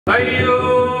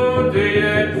Ayo,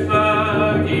 diet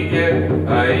fagige,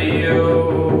 ayo,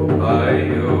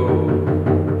 ayo,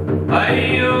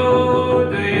 ayo,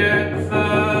 diet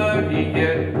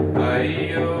fagige,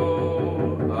 ayo,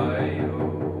 ayo.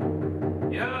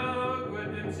 Jagwen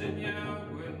im sin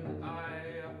jagwen,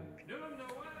 ayo, num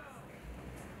no well.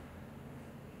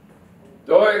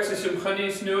 Doeg is im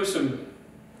chanis nusum.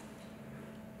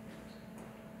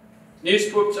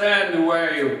 Nis pups an the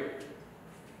wayo.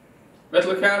 Met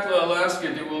Lakatla,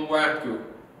 Alaska, die wil waku.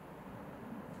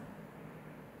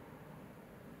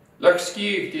 Lak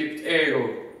skieg diept ego.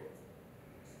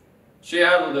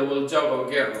 Seattle, die wil jabbo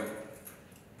getten.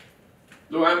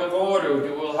 Lu Amagoro,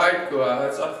 die wil haiku,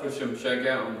 het afgeshum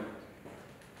shagaun.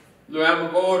 Lu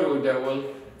Amagoro, die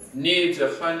wil need a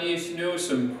chanis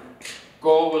newsum.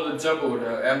 Go will a jabbo,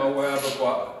 the Emma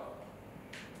Wabba.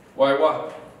 Why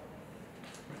what?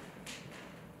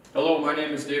 Hello, my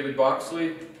name is David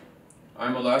Boxley.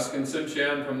 I'm Alaskan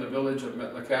Tsimshian from the village of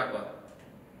Metlakatla.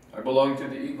 I belong to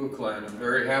the Eagle clan. I'm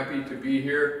very happy to be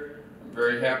here. I'm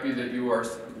very happy that you are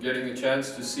getting a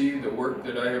chance to see the work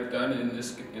that I have done in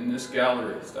this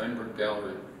gallery, Steinberg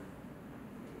Gallery.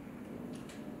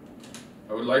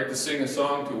 I would like to sing a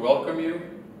song to welcome you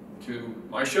to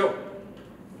my show.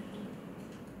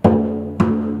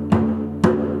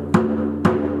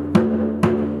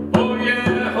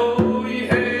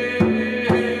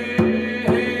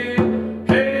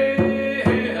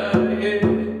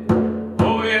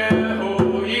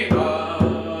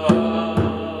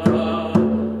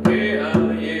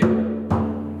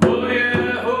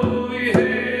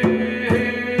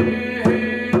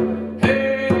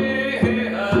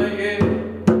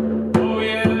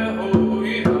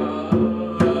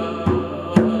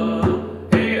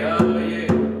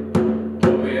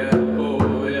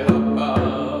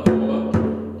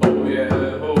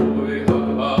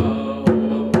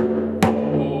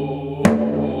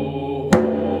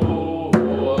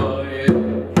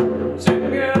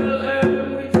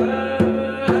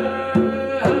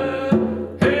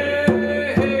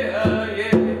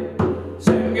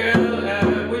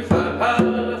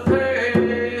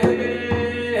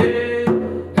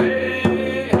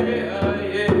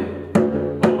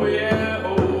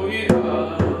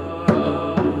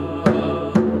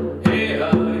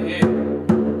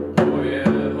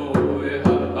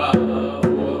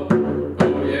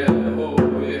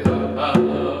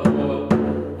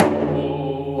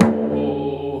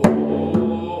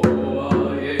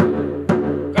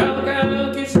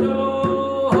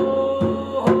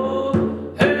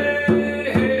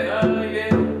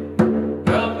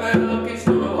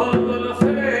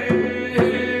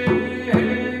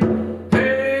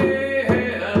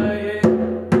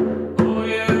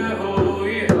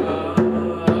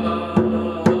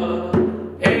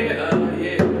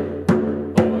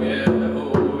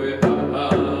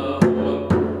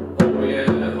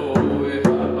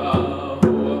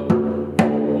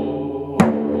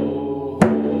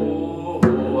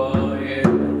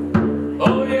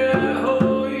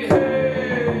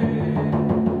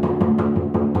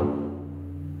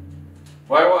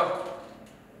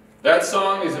 That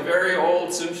song is a very old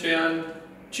Tsimshian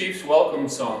chief's welcome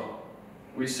song.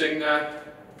 We sing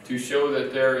that to show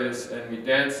that there is, and we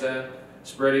dance that,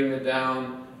 spreading it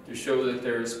down to show that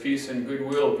there is peace and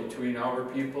goodwill between our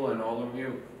people and all of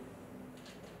you.